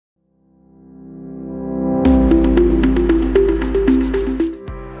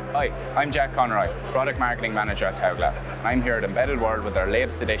I'm Jack Conroy, Product Marketing Manager at Taoglas. I'm here at Embedded World with our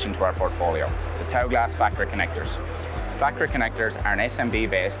latest addition to our portfolio, the Taoglas FAKRA connectors. FAKRA connectors are an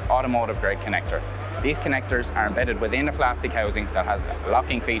SMB-based automotive-grade connector. These connectors are embedded within a plastic housing that has a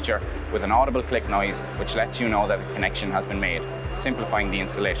locking feature with an audible click noise which lets you know that a connection has been made, simplifying the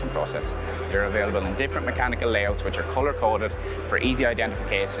installation process. They're available in different mechanical layouts which are color-coded for easy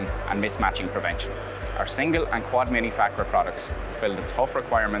identification and mismatching prevention. Our single and Quad Mini FAKRA products fulfill the tough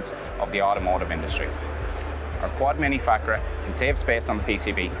requirements of the automotive industry. Our Quad Mini FAKRA can save space on the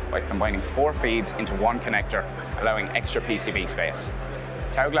PCB by combining 4 feeds into one connector, allowing extra PCB space.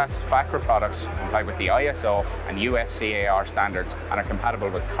 Taoglas FAKRA products comply with the ISO and US CAR standards and are compatible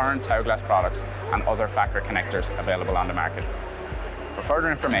with current Taoglas products and other FAKRA connectors available on the market. For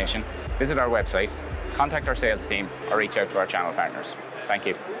further information, visit our website, contact our sales team, or reach out to our channel partners. Thank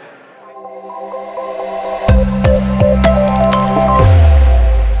you.